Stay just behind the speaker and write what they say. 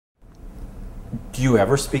Do you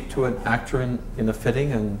ever speak to an actor in a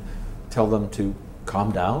fitting and tell them to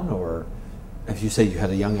calm down? Or if you say you had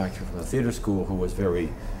a young actor from the theatre school who was very,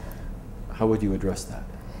 how would you address that?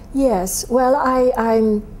 Yes, well,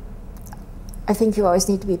 I think you always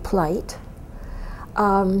need to be polite.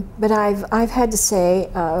 But I've had to say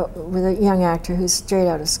with a young actor who's straight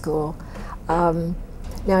out of school,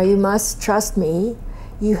 now you must trust me,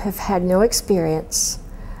 you have had no experience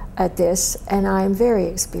at this, and I'm very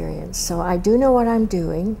experienced, so I do know what I'm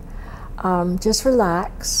doing. Just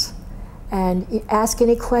relax and ask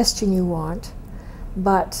any question you want,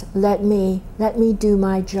 but let me do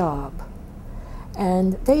my job.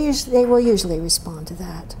 And they will usually respond to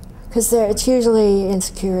that, because it's usually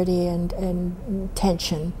insecurity and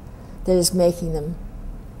tension that is making them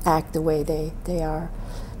act the way they are.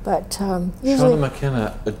 But usually, Shauna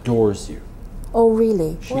McKenna adores you. Oh,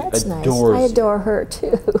 really? She Well, that's nice. adores I adore you. her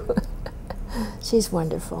too. She's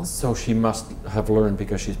wonderful. So she must have learned,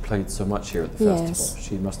 because she's played so much here at the Yes. festival,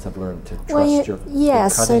 she must have learned to trust Well, your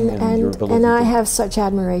yes, cutting and your ability and I to... have such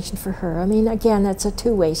admiration for her. I mean, again, that's a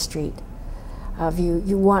two-way street. Of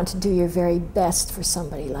you want to do your very best for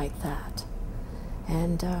somebody like that,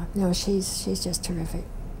 and no, she's just terrific.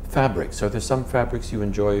 Fabrics. Are there some fabrics you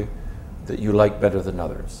enjoy that you like better than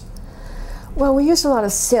others? Well, we use a lot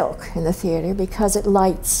of silk in the theater because it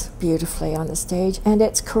lights beautifully on the stage, and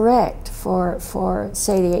it's correct for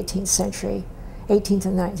say the 18th century, 18th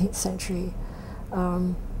and 19th century.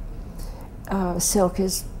 Silk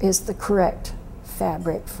is the correct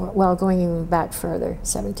fabric for, well, going even back further,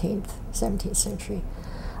 17th century.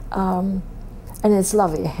 And it's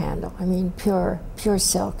lovely to handle. I mean, pure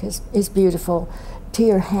silk is beautiful to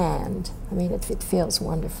your hand. I mean, it feels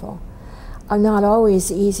wonderful. Not always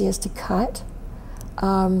the easiest to cut.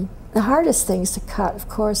 The hardest things to cut, of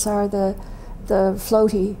course, are the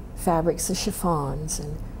floaty fabrics, the chiffons,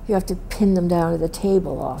 and you have to pin them down to the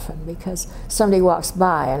table often because somebody walks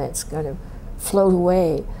by and it's going to float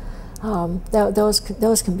away.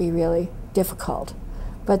 Those can be really difficult.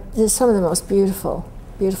 But there's some of the most beautiful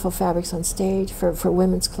fabrics on stage for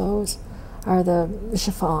women's clothes are the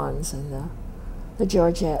chiffons and the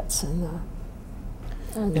georgettes and the...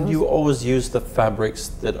 And you always use the fabrics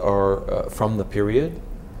that are from the period?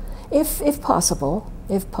 If possible.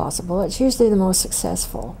 It's usually the most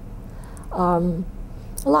successful. A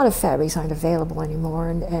lot of fabrics aren't available anymore,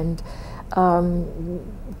 and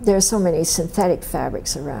there are so many synthetic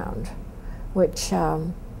fabrics around, which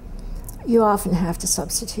you often have to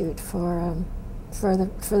substitute for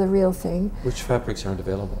the real thing. Which fabrics aren't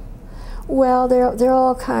available? Well, there are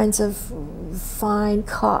all kinds of fine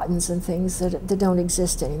cottons and things that don't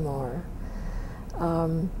exist anymore.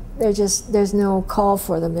 There's no call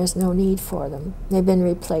for them. There's no need for them. They've been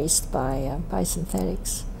replaced by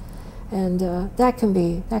synthetics, and that can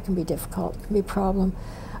be difficult. It can be a problem.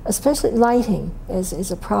 Especially lighting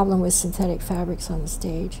is a problem with synthetic fabrics on the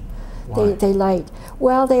stage. Why? They light.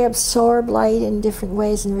 Well, they absorb light in different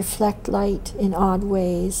ways and reflect light in odd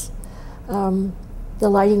ways. The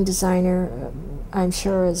lighting designer, I'm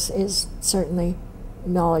sure, is certainly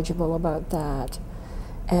knowledgeable about that.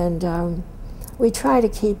 And we try to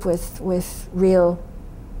keep with real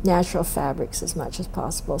natural fabrics as much as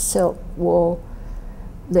possible: silk, wool,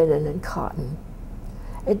 linen, and cotton.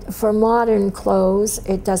 For modern clothes,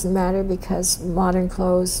 it doesn't matter because modern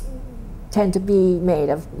clothes tend to be made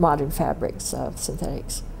of modern fabrics, of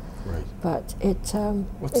synthetics. Right. But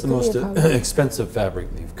what's the most expensive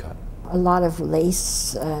fabric that you've cut? A lot of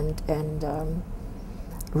lace and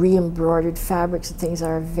re-embroidered fabrics and things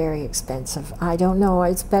are very expensive. I don't know.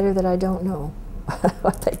 It's better that I don't know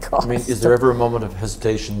what they cost. I mean, is there ever a moment of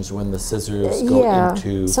hesitations when the scissors go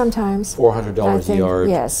into sometimes $400 a yard?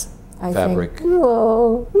 Yes. Fabric. I think,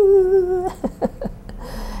 whoa.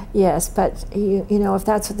 Yes, but you know, if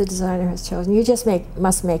that's what the designer has chosen, you just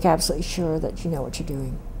must make absolutely sure that you know what you're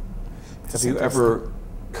doing. Have you ever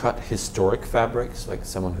cut historic fabrics, like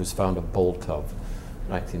someone who's found a bolt of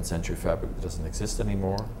 19th century fabric that doesn't exist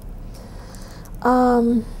anymore?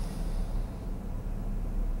 I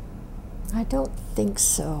don't think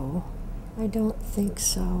so.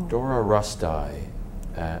 Dora Rusty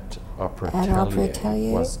at Opera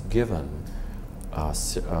Atelier was given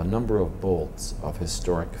a number of bolts of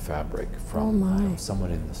historic fabric from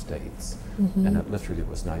someone in the States, and it literally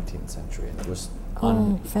was 19th century, and it was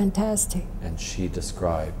fantastic. And she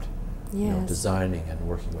described, you know, designing and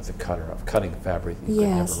working with a cutter of cutting fabric that you could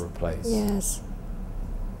never replace. Yes.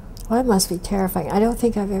 Well, it must be terrifying. I don't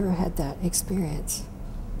think I've ever had that experience.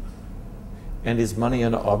 And is money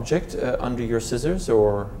an object under your scissors,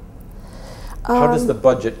 or how does the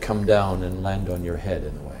budget come down and land on your head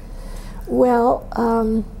in a way? Well,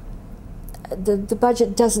 the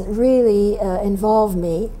budget doesn't really involve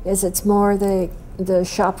me, as it's more the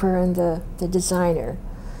shopper and the designer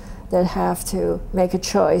that have to make a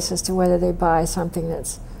choice as to whether they buy something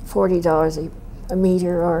that's $40 a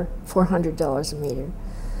meter or $400 a meter.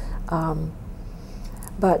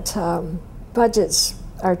 But budgets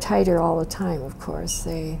are tighter all the time, of course.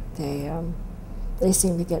 They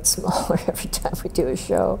seem to get smaller every time we do a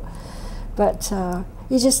show. But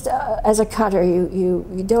you just, as a cutter,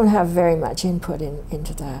 you don't have very much input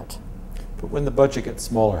into that. But when the budget gets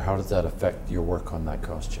smaller, how does that affect your work on that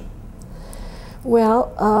costume?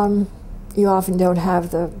 Well, you often don't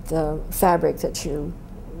have the fabric that you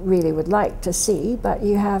really would like to see, but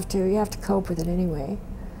you have to cope with it anyway.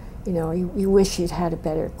 You know, you wish you'd had a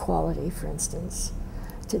better quality, for instance,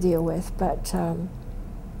 to deal with. But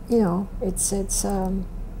you know, it's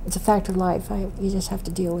a fact of life. You just have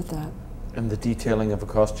to deal with that. And the detailing of a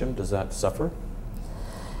costume, does that suffer?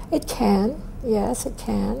 It can, yes, it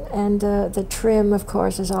can. And the trim, of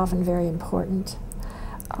course, is often very important.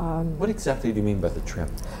 What exactly do you mean by the trim?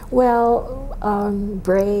 Well,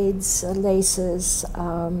 braids, laces,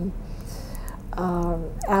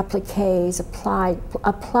 appliques,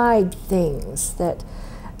 applied things that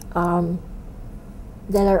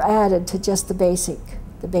that are added to just the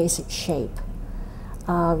basic shape.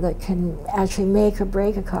 That can actually make or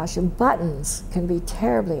break a costume. Buttons can be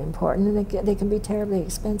terribly important, and they can be terribly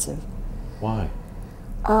expensive. Why?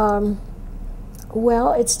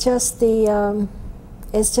 Well, it's just the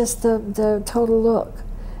total look.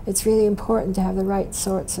 It's really important to have the right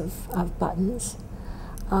sorts of buttons.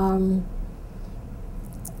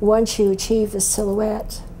 Once you achieve the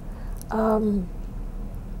silhouette,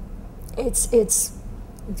 it's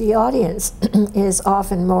the audience is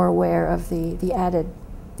often more aware of the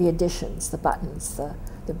additions, the buttons, the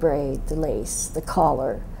braid, the lace, the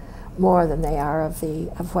collar, more than they are of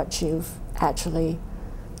what you've actually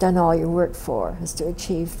done all your work for, is to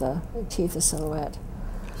achieve the silhouette.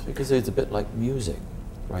 Because it's a bit like music,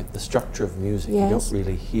 right? The structure of music, yes. You don't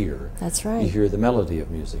really hear. That's right. You hear the melody of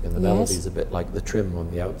music, and the yes. melody is a bit like the trim on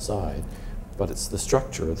the outside, but it's the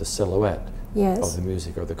structure, the silhouette yes. of the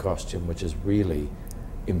music or the costume, which is really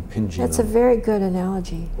impinging. That's a very good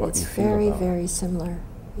analogy. What it's you feel very, about. very similar.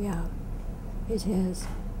 Yeah, it is.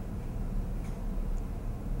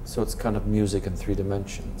 So it's kind of music in 3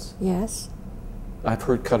 dimensions. Yes. I've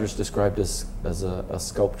heard cutters described as a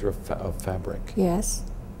sculptor of fabric. Yes,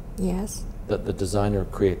 yes. That the designer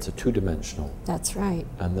creates a 2-dimensional. That's right.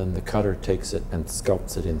 And then the cutter takes it and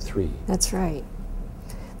sculpts it in 3. That's right.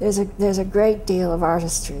 There's a great deal of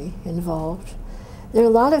artistry involved. There are a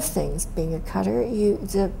lot of things being a cutter.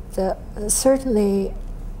 Certainly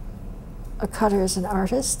a cutter is an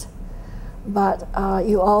artist, but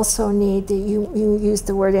you also need you used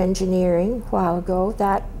the word engineering a while ago.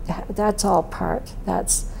 That's all part.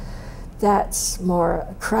 That's more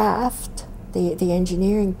craft. The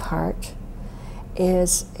engineering part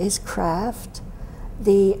is craft.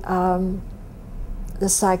 The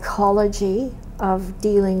psychology of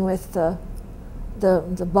dealing with the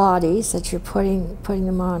bodies that you're putting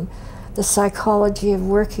them on, the psychology of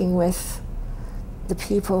working with the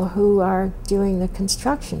people who are doing the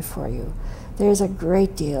construction for you. There's a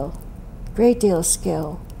great deal of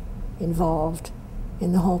skill involved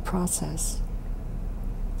in the whole process.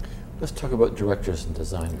 Let's talk about directors and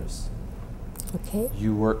designers. Okay.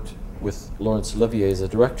 You worked with Laurence Olivier as a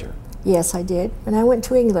director. Yes, I did. And I went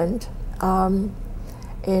to England in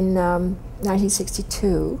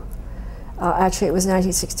 1962. Actually, it was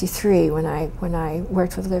 1963 when I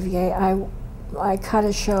worked with Olivier. I cut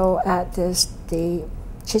a show at the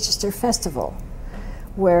Chichester Festival,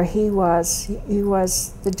 where he was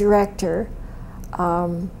the director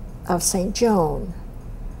of St. Joan,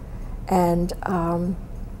 and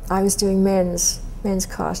I was doing men's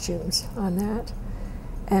costumes on that,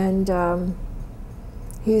 and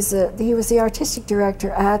he was the artistic director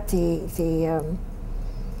at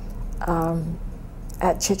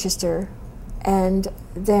at Chichester. And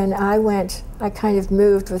then I kind of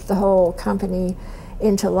moved with the whole company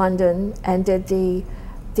into London and did the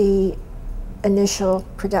initial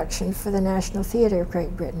production for the National Theatre of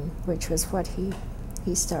Great Britain, which was what he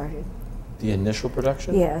started. The initial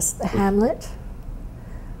production? Yes, the Hamlet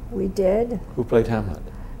we did. Who played Hamlet?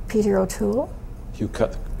 Peter O'Toole. You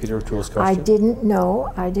cut Peter O'Toole's costume? I didn't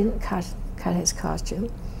know. I didn't cut his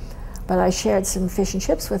costume, but I shared some fish and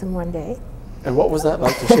chips with him one day. And what was that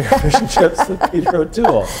like to share fish and chips with Peter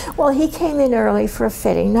O'Toole? Well, he came in early for a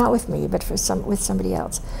fitting, not with me, but with somebody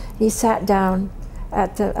else. He sat down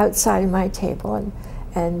at the outside of my table,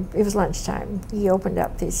 and it was lunchtime. He opened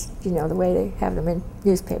up these, the way they have them in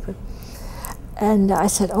newspaper, And I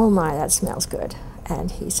said, oh my, that smells good.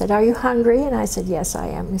 And he said, are you hungry? And I said, yes, I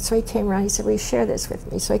am. And so he came around, he said, will you share this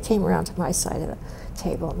with me? So he came around to my side of the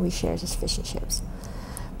table and we shared his fish and chips.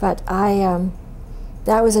 But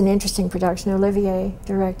that was an interesting production. Olivier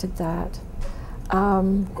directed that.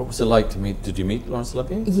 What was it like to meet, did you meet Laurence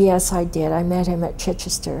Olivier? Yes, I did. I met him at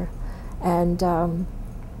Chichester. And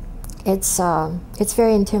it's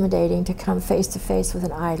very intimidating to come face to face with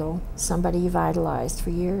an idol, somebody you've idolized for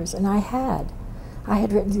years. And I had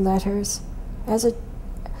written letters as a,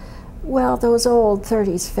 well, those old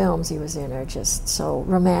 30s films he was in are just so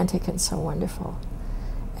romantic and so wonderful.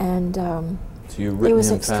 And so you written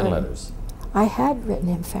him fan letters? I had written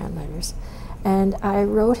him fan letters. And I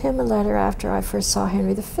wrote him a letter after I first saw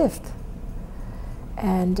Henry V.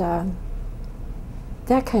 And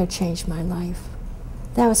that kind of changed my life.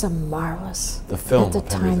 That was a marvelous, the film at the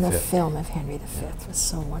of Henry time, V. the film of Henry V was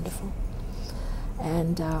so wonderful.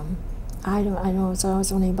 And I know I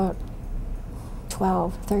was only about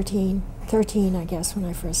 12, 13 I guess when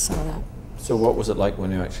I first saw that. So what was it like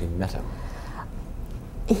when you actually met him?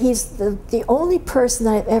 He's the only person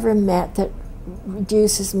that I've ever met that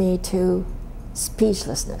reduces me to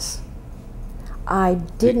speechlessness. I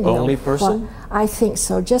didn't know. The only person? I think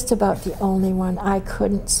so, just about the only one. I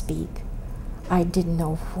couldn't speak. I didn't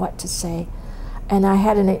know what to say. And I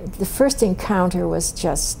had the first encounter was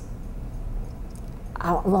just,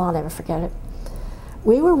 I'll never forget it.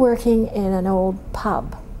 We were working in an old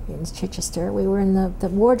pub in Chichester. We were in the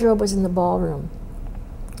wardrobe was in the ballroom.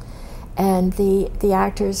 And the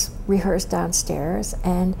actors rehearsed downstairs,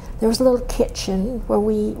 and there was a little kitchen where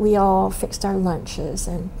we all fixed our lunches.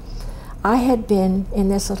 And I had been in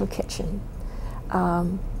this little kitchen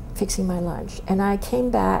fixing my lunch. And I came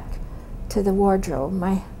back to the wardrobe.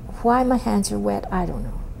 Why my hands are wet, I don't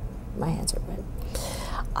know. My hands are wet.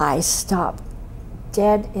 I stopped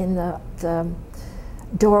dead in the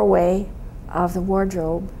doorway of the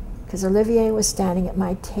wardrobe because Olivier was standing at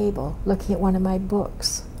my table looking at one of my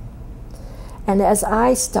books. And as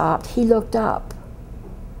I stopped, he looked up.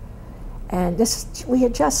 And we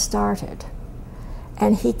had just started.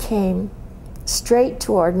 And he came straight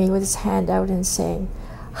toward me with his hand out and saying,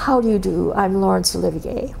 how do you do? I'm Laurence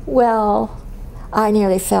Olivier. Well, I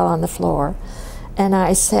nearly fell on the floor. And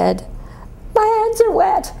I said, my hands are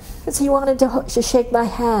wet, because he wanted to shake my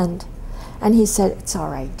hand. And he said, it's all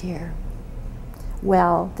right, dear.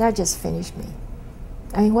 Well, that just finished me.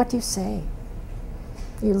 I mean, what do you say?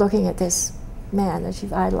 You're looking at this man that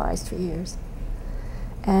you've idolized for years.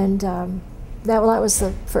 And that was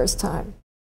the first time.